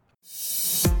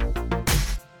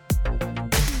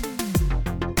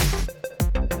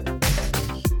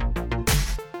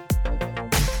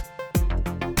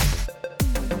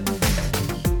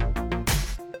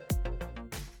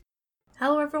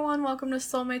everyone. Welcome to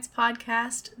Soulmates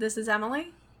Podcast. This is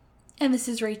Emily. And this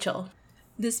is Rachel.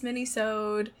 This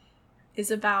mini-sode is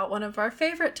about one of our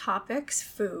favorite topics,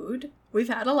 food. We've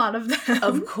had a lot of them.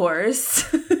 Of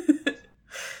course.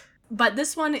 But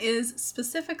this one is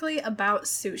specifically about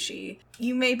sushi.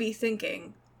 You may be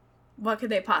thinking, what could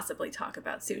they possibly talk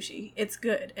about sushi? It's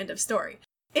good. End of story.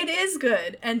 It is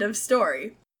good. End of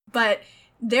story. But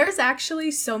there's actually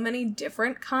so many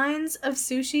different kinds of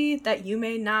sushi that you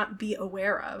may not be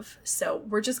aware of. So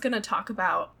we're just going to talk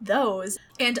about those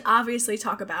and obviously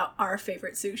talk about our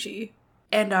favorite sushi.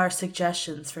 And our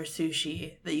suggestions for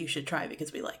sushi that you should try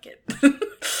because we like it.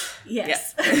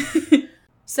 Yes.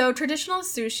 So traditional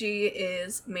sushi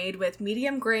is made with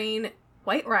medium grain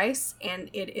white rice,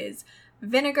 and it is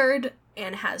vinegared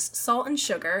and has salt and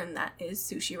sugar, and that is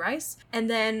sushi rice. And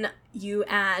then you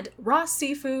add raw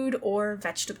seafood or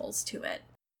vegetables to it.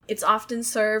 It's often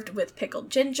served with pickled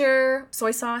ginger,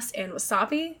 soy sauce, and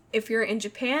wasabi. If you're in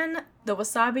Japan, the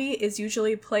wasabi is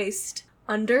usually placed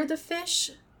under the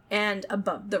fish and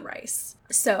above the rice.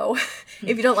 So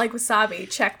if you don't like wasabi,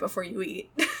 check before you eat.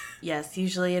 Yes,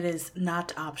 usually it is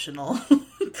not optional.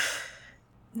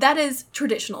 That is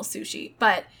traditional sushi,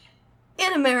 but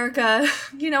in America,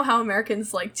 you know how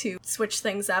Americans like to switch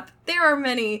things up. There are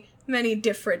many, many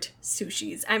different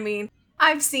sushis. I mean,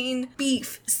 I've seen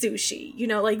beef sushi,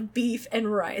 like beef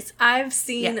and rice. I've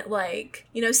seen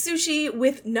sushi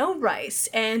with no rice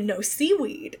and no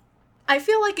seaweed. I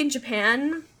feel like in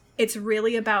Japan, it's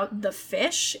really about the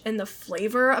fish and the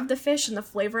flavor of the fish and the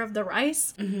flavor of the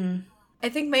rice. Mm-hmm. I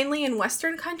think mainly in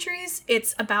Western countries,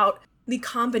 it's about the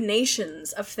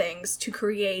combinations of things to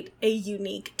create a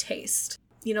unique taste.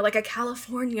 Like a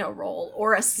California roll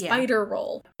or a spider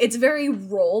roll. It's very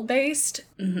roll-based.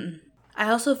 Mm-hmm. I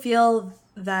also feel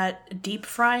that deep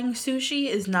frying sushi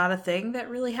is not a thing that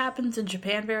really happens in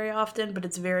Japan very often, but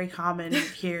it's very common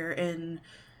here in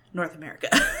North America.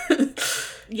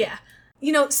 Yeah.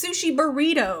 Sushi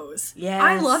burritos. Yes.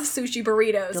 I love sushi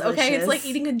burritos, Delicious. Okay? It's like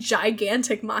eating a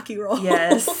gigantic maki roll.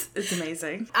 Yes, it's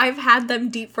amazing. I've had them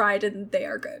deep fried and they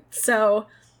are good. So,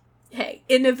 hey,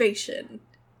 innovation.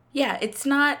 Yeah, it's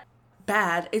not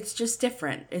bad. It's just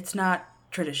different. It's not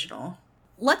traditional.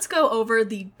 Let's go over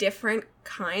the different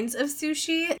kinds of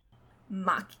sushi.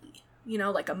 Maki.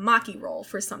 Like a maki roll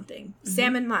for something. Mm-hmm.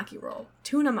 Salmon maki roll.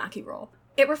 Tuna maki roll.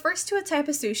 It refers to a type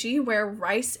of sushi where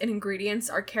rice and ingredients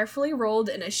are carefully rolled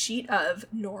in a sheet of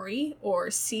nori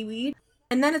or seaweed,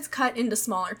 and then it's cut into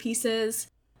smaller pieces.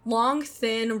 Long,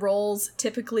 thin rolls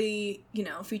typically,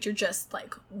 feature just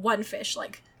like one fish,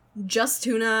 like just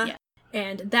tuna,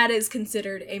 and that is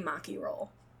considered a maki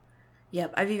roll.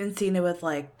 Yep, I've even seen it with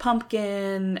like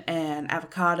pumpkin and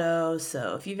avocado,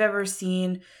 so if you've ever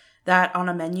seen that on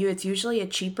a menu, it's usually a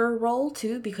cheaper roll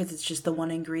too because it's just the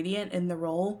one ingredient in the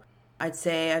roll. I'd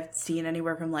say I've seen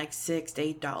anywhere from like $6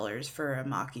 to $8 for a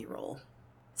maki roll.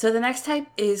 So the next type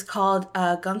is called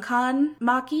gunkan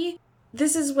maki.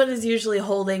 This is what is usually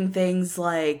holding things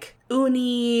like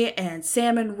uni and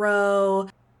salmon roe.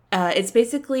 It's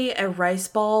basically a rice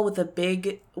ball with a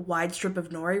big wide strip of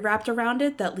nori wrapped around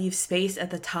it that leaves space at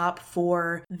the top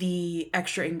for the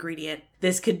extra ingredient.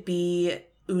 This could be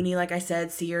uni, like I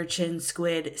said, sea urchin,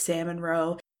 squid, salmon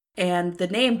roe. And the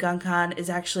name gunkan is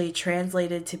actually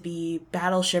translated to be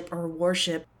battleship or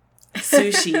warship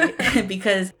sushi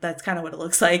because that's kind of what it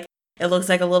looks like. It looks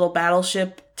like a little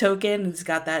battleship token. It's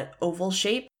got that oval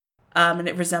shape, and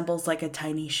it resembles like a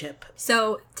tiny ship.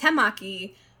 So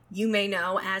temaki, you may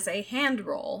know as a hand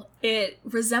roll. It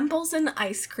resembles an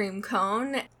ice cream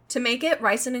cone. To make it,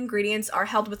 rice and ingredients are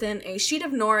held within a sheet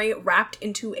of nori wrapped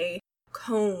into a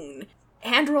cone.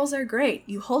 Hand rolls are great.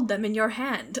 You hold them in your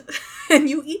hand and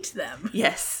you eat them.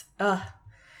 Yes. A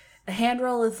hand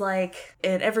roll is like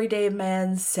an everyday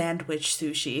man's sandwich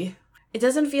sushi. It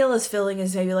doesn't feel as filling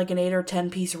as maybe like an 8 or 10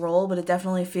 piece roll, but it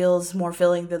definitely feels more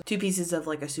filling than 2 pieces of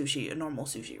like a normal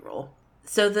sushi roll.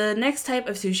 So the next type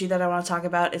of sushi that I want to talk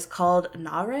about is called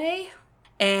nare.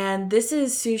 And this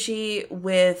is sushi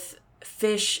with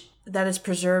fish that is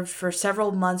preserved for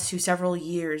several months to several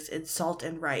years in salt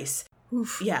and rice.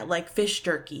 Oof. Yeah, like fish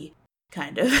jerky,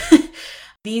 kind of.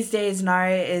 These days,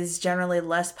 nare is generally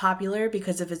less popular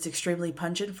because of its extremely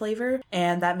pungent flavor,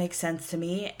 and that makes sense to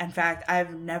me. In fact,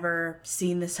 I've never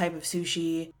seen this type of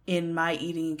sushi in my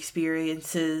eating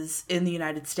experiences in the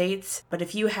United States, but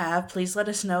if you have, please let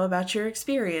us know about your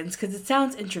experience, because it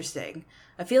sounds interesting.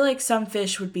 I feel like some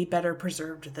fish would be better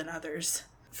preserved than others.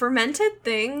 Fermented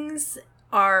things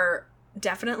are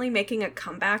definitely making a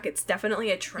comeback. It's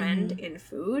definitely a trend in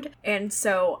food, and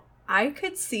so I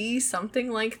could see something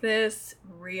like this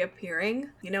reappearing.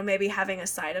 You know, maybe having a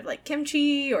side of like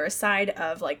kimchi or a side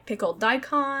of like pickled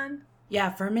daikon. Yeah,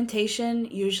 fermentation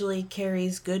usually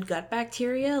carries good gut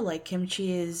bacteria. Like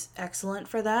kimchi is excellent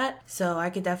for that. So I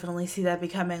could definitely see that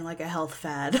becoming like a health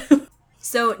fad.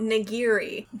 So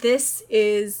nigiri, this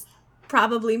is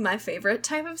probably my favorite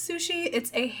type of sushi.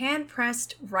 It's a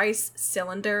hand-pressed rice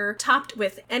cylinder topped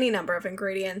with any number of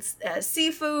ingredients.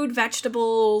 Seafood,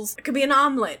 vegetables, it could be an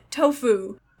omelet,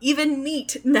 tofu, even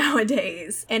meat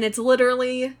nowadays. And it's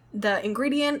literally the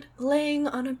ingredient laying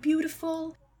on a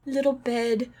beautiful little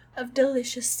bed of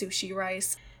delicious sushi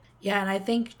rice. Yeah, and I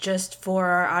think just for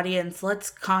our audience, let's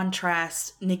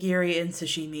contrast nigiri and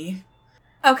sashimi.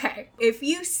 Okay, if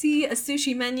you see a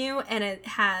sushi menu and it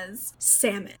has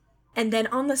salmon, and then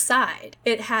on the side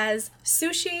it has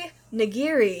sushi,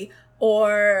 nigiri,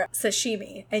 or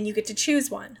sashimi, and you get to choose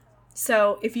one.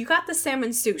 So if you got the salmon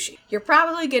sushi, you're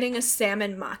probably getting a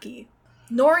salmon maki.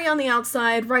 Nori on the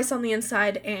outside, rice on the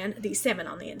inside, and the salmon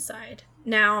on the inside.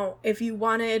 Now, if you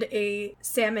wanted a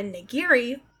salmon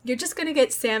nigiri, you're just going to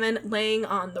get salmon laying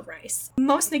on the rice.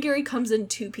 Most nigiri comes in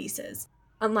 2 pieces,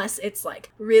 unless it's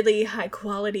like really high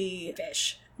quality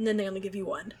fish, and then they only give you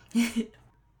 1.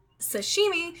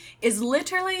 Sashimi is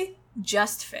literally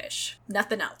just fish,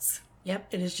 nothing else. Yep,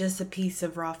 it is just a piece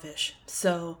of raw fish.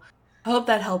 So I hope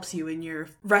that helps you in your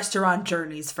restaurant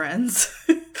journeys, friends.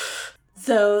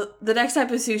 So the next type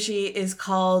of sushi is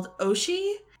called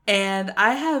oshi. And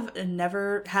I have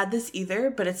never had this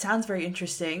either, but it sounds very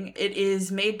interesting. It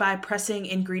is made by pressing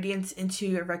ingredients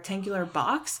into a rectangular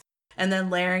box and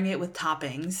then layering it with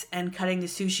toppings and cutting the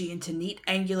sushi into neat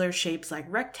angular shapes like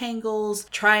rectangles,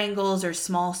 triangles, or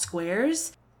small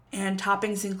squares. And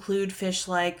toppings include fish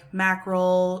like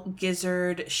mackerel,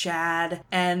 gizzard, shad,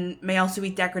 and may also be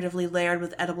decoratively layered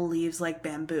with edible leaves like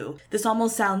bamboo. This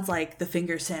almost sounds like the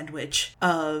finger sandwich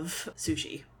of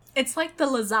sushi. It's like the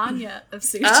lasagna of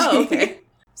sushi. Oh, okay.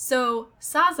 So,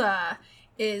 saza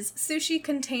is sushi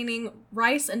containing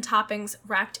rice and toppings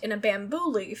wrapped in a bamboo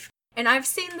leaf. And I've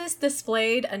seen this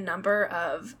displayed a number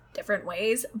of different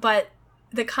ways, but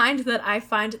the kind that I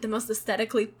find the most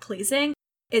aesthetically pleasing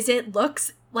is it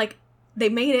looks like they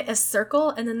made it a circle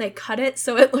and then they cut it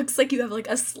so it looks like you have like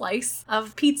a slice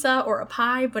of pizza or a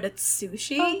pie, but it's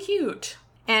sushi. Oh, cute.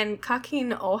 And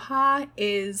kakin oha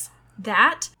is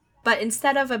that, but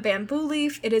instead of a bamboo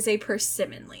leaf, it is a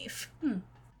persimmon leaf.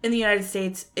 In the United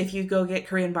States, if you go get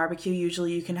Korean barbecue,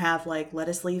 usually you can have like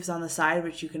lettuce leaves on the side,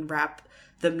 which you can wrap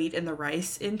the meat and the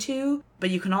rice into.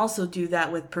 But you can also do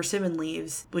that with persimmon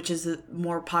leaves, which is a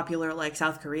more popular like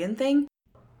South Korean thing.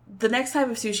 The next type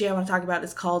of sushi I want to talk about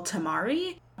is called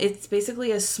tamari. It's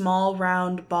basically a small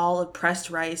round ball of pressed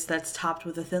rice that's topped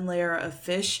with a thin layer of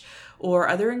fish or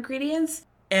other ingredients.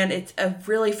 And it's a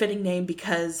really fitting name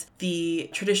because the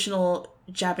traditional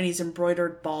Japanese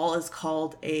embroidered ball is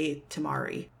called a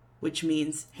tamari, which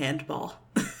means handball.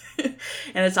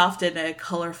 And it's often a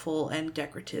colorful and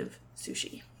decorative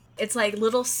sushi. It's like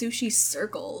little sushi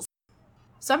circles.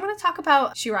 So I'm going to talk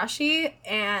about shirashi,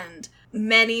 and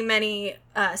many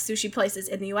sushi places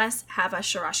in the US have a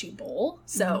shirashi bowl.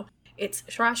 So it's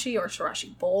shirashi or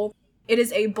shirashi bowl. It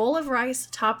is a bowl of rice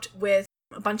topped with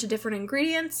a bunch of different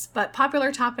ingredients, but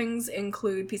popular toppings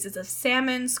include pieces of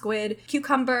salmon, squid,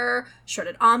 cucumber,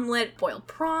 shredded omelet, boiled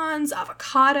prawns,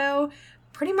 avocado,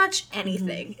 pretty much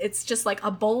anything. It's just like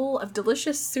a bowl of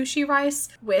delicious sushi rice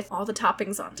with all the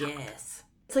toppings on top. Yes.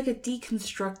 It's like a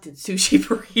deconstructed sushi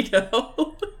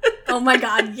burrito. Oh my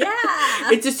god,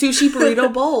 yeah! It's a sushi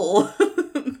burrito bowl.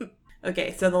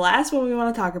 Okay, so the last one we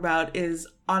want to talk about is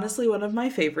honestly one of my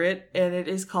favorite, and it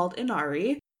is called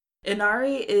inari.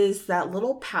 Inari is that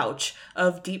little pouch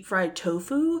of deep fried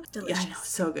tofu. Delicious. Yeah, I know,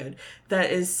 so good.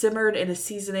 That is simmered in a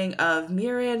seasoning of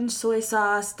mirin, soy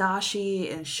sauce,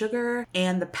 dashi, and sugar.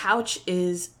 And the pouch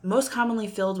is most commonly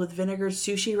filled with vinegared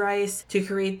sushi rice to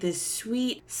create this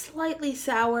sweet, slightly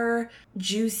sour,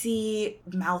 juicy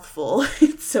mouthful.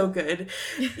 It's so good.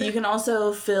 You can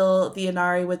also fill the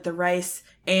inari with the rice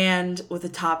and with a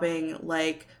topping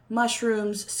like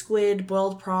mushrooms, squid,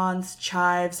 boiled prawns,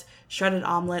 chives, shredded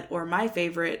omelet, or my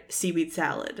favorite, seaweed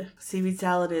salad. Seaweed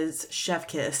salad is chef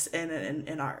kiss in an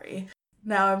inari.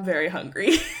 Now I'm very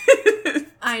hungry.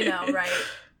 I know, right?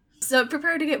 So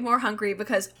prepare to get more hungry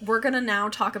because we're gonna now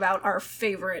talk about our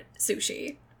favorite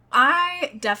sushi.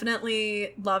 I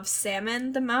definitely love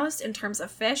salmon the most in terms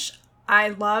of fish. I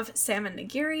love salmon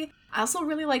nigiri. I also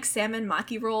really like salmon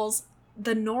maki rolls.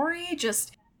 The nori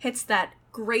just hits that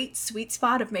great sweet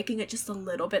spot of making it just a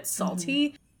little bit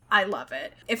salty. I love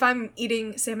it. If I'm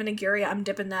eating salmon nigiri, I'm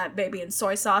dipping that baby in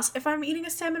soy sauce. If I'm eating a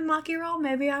salmon maki roll,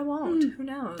 maybe I won't. Who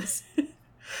knows?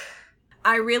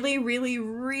 I really, really,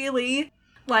 really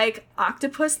like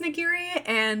octopus nigiri,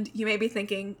 and you may be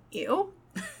thinking, ew.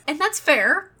 And that's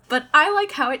fair, but I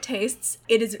like how it tastes.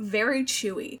 It is very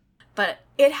chewy, but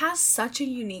it has such a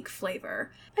unique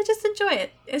flavor. I just enjoy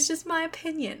it. It's just my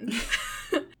opinion.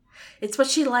 It's what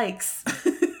she likes.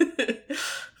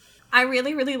 I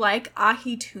really, really like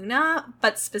ahi tuna,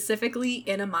 but specifically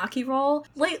in a maki roll.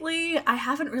 Lately, I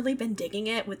haven't really been digging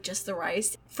it with just the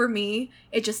rice. For me,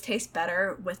 it just tastes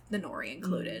better with the nori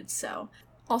included. So,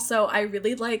 also, I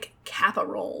really like kappa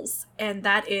rolls, and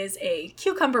that is a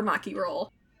cucumber maki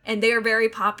roll. And they are very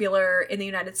popular in the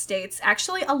United States.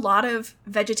 Actually, a lot of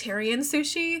vegetarian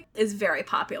sushi is very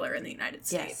popular in the United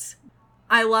States. Yes.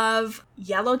 I love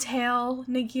yellowtail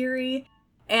nigiri,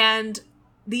 and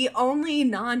the only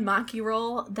non-maki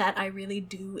roll that I really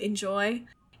do enjoy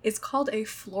is called a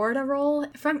Florida roll.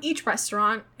 From each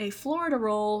restaurant, a Florida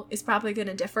roll is probably going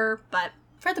to differ, but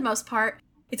for the most part,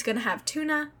 it's going to have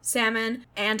tuna, salmon,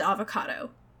 and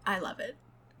avocado. I love it.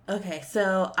 Okay,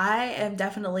 so I am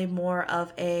definitely more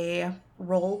of a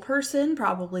roll person,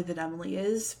 probably than Emily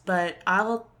is, but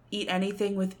I'll eat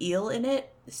anything with eel in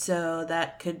it. So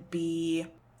that could be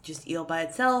just eel by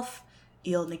itself,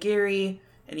 eel nigiri,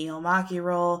 an eel maki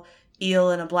roll, eel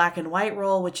in a black and white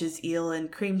roll, which is eel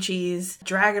and cream cheese,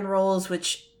 dragon rolls,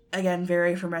 which again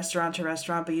vary from restaurant to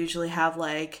restaurant, but usually have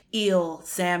like eel,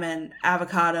 salmon,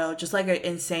 avocado, just like an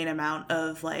insane amount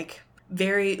of like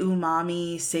very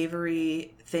umami,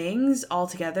 savory things all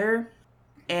together.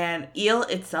 And eel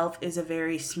itself is a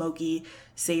very smoky,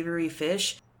 savory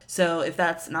fish. So if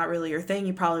that's not really your thing,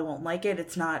 you probably won't like it.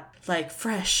 It's not like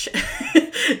fresh.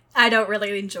 I don't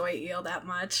really enjoy eel that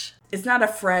much. It's not a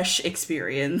fresh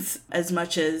experience as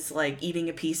much as like eating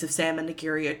a piece of salmon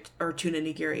nigiri or tuna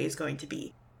nigiri is going to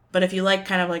be. But if you like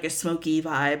kind of like a smoky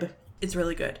vibe, it's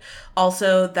really good.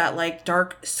 Also, that like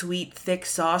dark, sweet, thick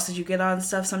sauce that you get on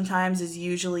stuff sometimes is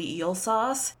usually eel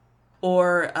sauce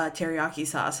or teriyaki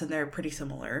sauce, and they're pretty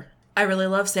similar. I really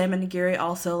love salmon nigiri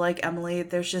also, like Emily.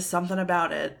 There's just something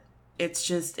about it. It's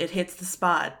just, it hits the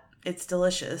spot. It's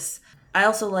delicious. I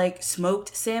also like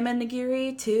smoked salmon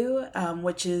nigiri too,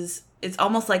 which is, it's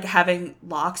almost like having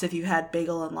lox. If you had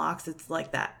bagel and lox, it's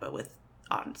like that, but with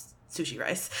on sushi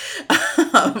rice.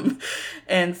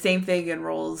 And same thing in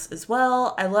rolls as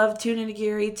well. I love tuna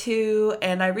nigiri too,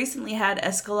 and I recently had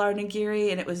escalar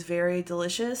nigiri, and it was very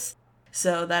delicious.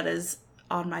 So that is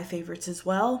on my favorites as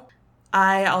well.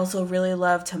 I also really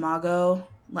love tamago,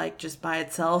 like just by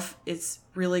itself. It's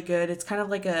really good. It's kind of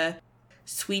like a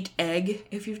sweet egg.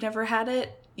 If you've never had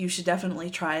it, you should definitely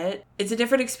try it. It's a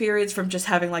different experience from just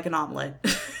having like an omelet.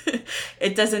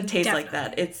 It doesn't taste like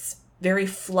that. It's very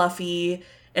fluffy.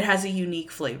 It has a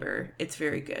unique flavor. It's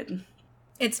very good.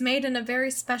 It's made in a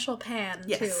very special pan,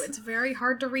 yes. too. It's very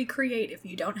hard to recreate if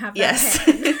you don't have that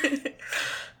pan.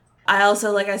 I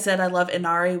also, like I said, I love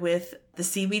inari with the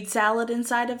seaweed salad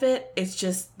inside of it. It's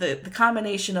just the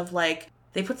combination of like,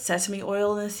 they put sesame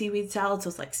oil in the seaweed salad, so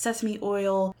it's like sesame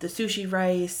oil, the sushi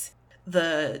rice,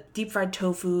 the deep fried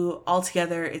tofu, all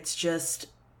together. It's just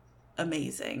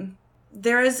amazing.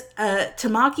 There is a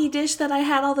tamaki dish that I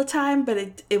had all the time,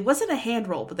 but it wasn't a hand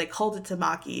roll, but they called it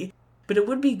tamaki. But it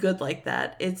would be good like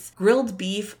that. It's grilled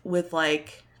beef with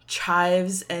like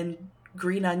chives and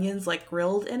green onions like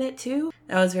grilled in it too.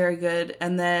 That was very good.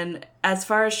 And then as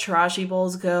far as chirashi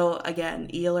bowls go, again,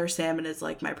 eel or salmon is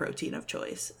like my protein of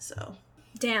choice. So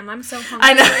damn, I'm so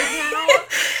hungry right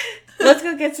now. Let's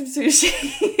go get some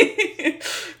sushi.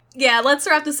 Yeah, let's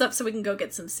wrap this up so we can go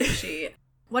get some sushi.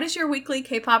 What is your weekly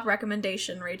K-pop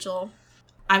recommendation, Rachel?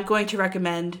 I'm going to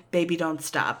recommend Baby Don't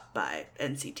Stop by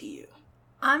NCTU.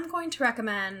 I'm going to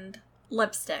recommend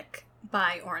Lipstick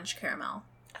by Orange Caramel.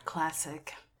 A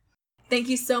classic. Thank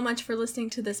you so much for listening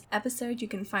to this episode. You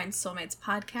can find Soulmates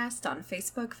Podcast on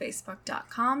Facebook,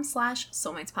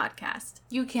 facebook.com/soulmatespodcast.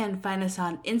 You can find us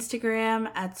on Instagram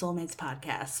at Soulmates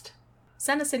Podcast.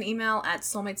 Send us an email at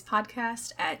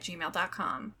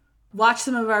soulmatespodcast@gmail.com. Watch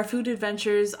some of our food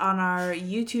adventures on our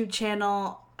YouTube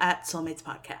channel at Soulmates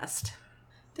Podcast.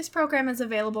 This program is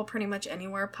available pretty much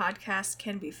anywhere podcasts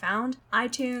can be found.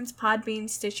 iTunes, Podbean,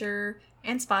 Stitcher,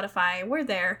 and Spotify. We're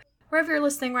there. Wherever you're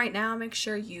listening right now, make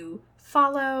sure you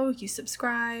follow, you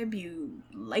subscribe, you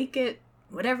like it,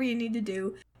 whatever you need to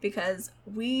do, because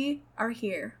we are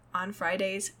here on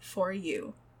Fridays for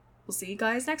you. We'll see you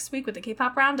guys next week with the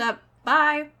K-pop Roundup.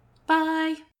 Bye!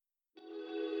 Bye!